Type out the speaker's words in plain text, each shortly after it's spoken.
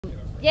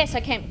Yeah,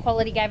 so Camp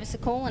Quality gave us a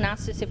call and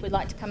asked us if we'd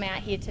like to come out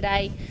here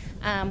today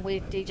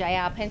with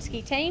DJR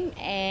Penske team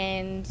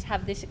and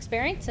have this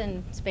experience,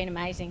 and it's been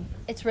amazing.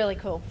 It's really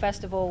cool.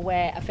 First of all,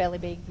 we're a fairly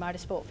big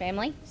motorsport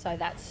family, so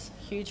that's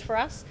huge for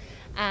us.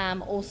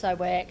 Also,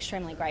 we're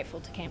extremely grateful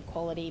to Camp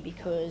Quality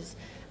because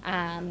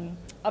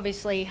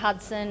obviously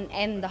Hudson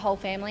and the whole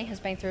family has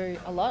been through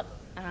a lot.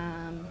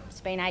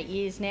 It's been 8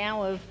 years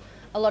now of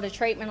a lot of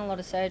treatment, a lot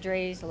of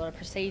surgeries, a lot of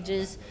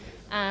procedures.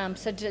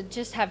 So to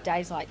just have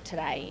days like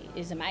today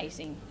is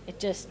amazing. It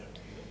just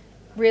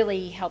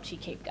really helps you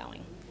keep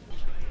going.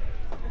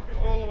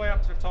 All the way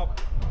up to the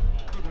top.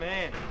 Good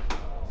man.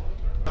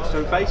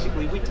 So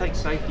basically we take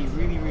safety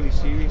really, really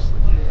seriously.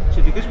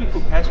 So because we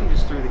put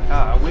passengers through the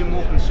car, we're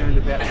more concerned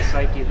about the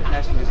safety of the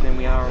passengers than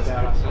we are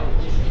about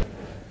ourselves.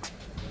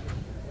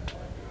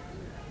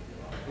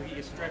 We'll get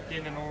you strapped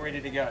in and all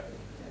ready to go.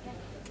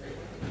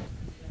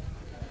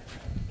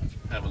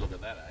 Have a look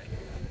at that, eh?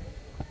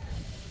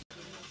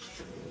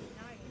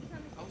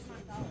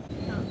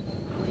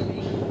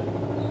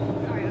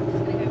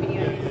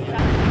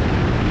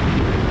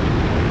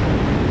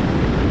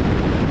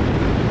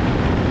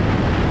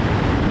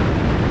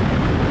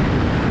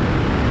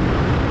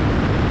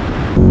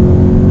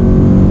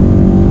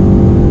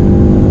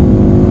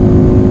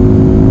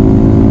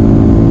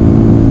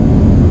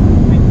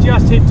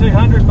 Hit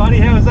 200, buddy.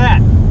 How was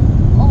that?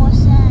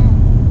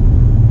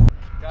 Awesome.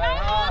 Go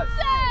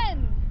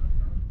Hudson!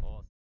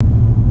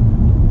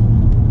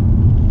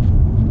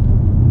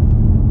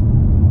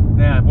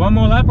 Now, one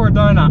more lap or a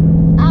donut?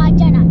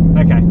 Donut.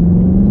 Okay.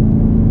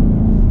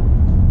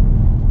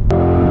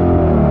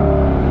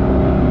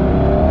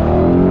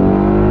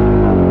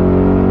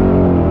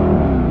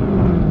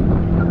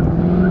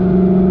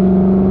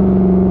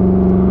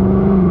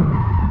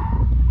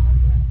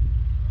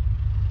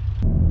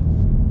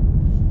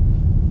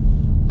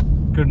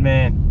 Good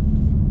man.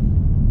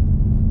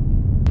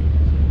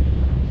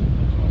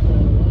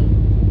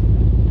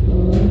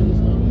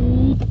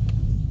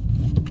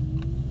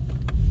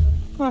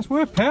 Nice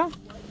work, pal.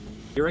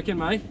 You reckon,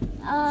 mate?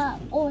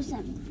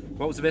 Awesome.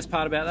 What was the best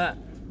part about that?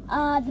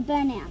 The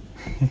burnout.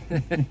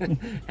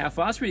 How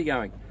fast were you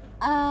going?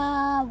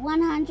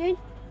 100.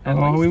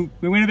 Oh,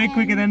 we went a bit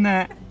quicker than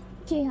that.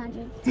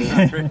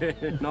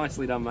 200.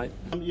 Nicely done, mate.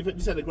 You've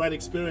just had a great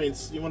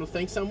experience. You want to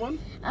thank someone?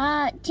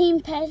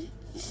 Team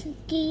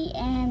Penske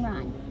and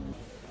Ryan.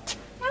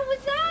 How was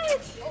that?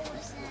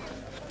 Awesome.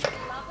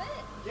 Love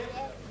it?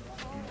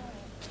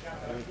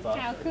 Yeah.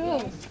 How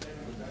cool.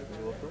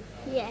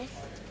 Yes.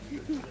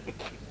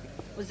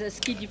 Was the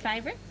skid your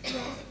favourite? Yes.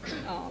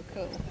 Oh,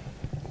 cool.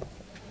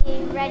 Are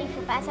you ready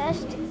for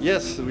Bathurst?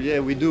 Yes, yeah,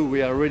 we do.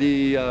 We are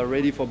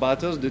ready for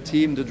Bathurst. The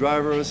team, the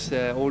drivers,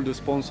 all the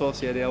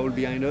sponsors, yeah, they are all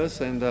behind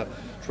us, and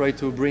try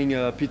to bring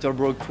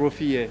Peterborough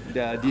Trophy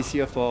this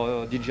year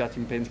for DJR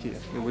Team Penske.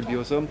 It will be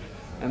awesome,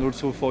 and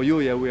also for you,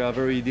 yeah, we are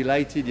very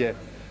delighted, yeah,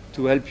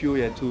 to help you,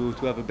 yeah, to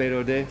have a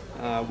better day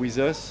with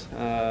us,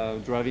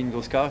 driving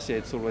those cars. Yeah,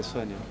 it's always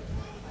fun. Yeah.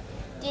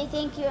 Do you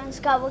think you and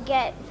Scott will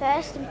get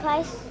first in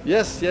place?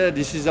 Yes, yeah,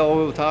 this is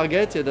our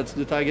target. Yeah, that's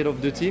the target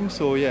of the team.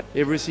 So yeah,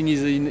 everything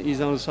is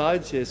on our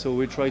side. Yeah, so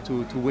we try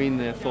to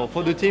win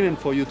for the team and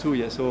for you too.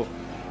 Yeah, so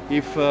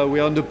if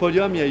we are on the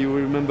podium, yeah, you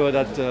will remember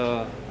that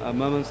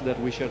moments that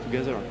we share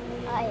together.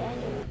 Oh, yeah.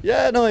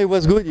 Yeah, no, it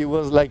was good. He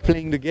was like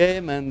playing the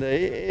game, and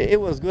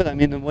it was good. I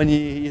mean, when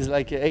he's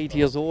like 8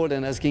 years old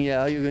and asking,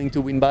 yeah, are you going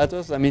to win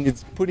Bathurst? I mean,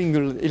 it's putting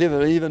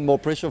even more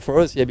pressure for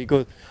us, yeah,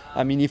 because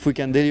I mean, if we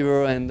can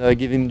deliver and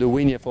give him the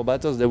win, yeah, for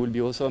Bathurst, that will be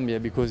awesome, yeah,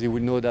 because he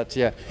will know that,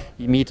 yeah,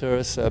 he meets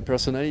us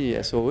personally,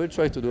 yeah. So we'll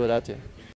try to do that, yeah.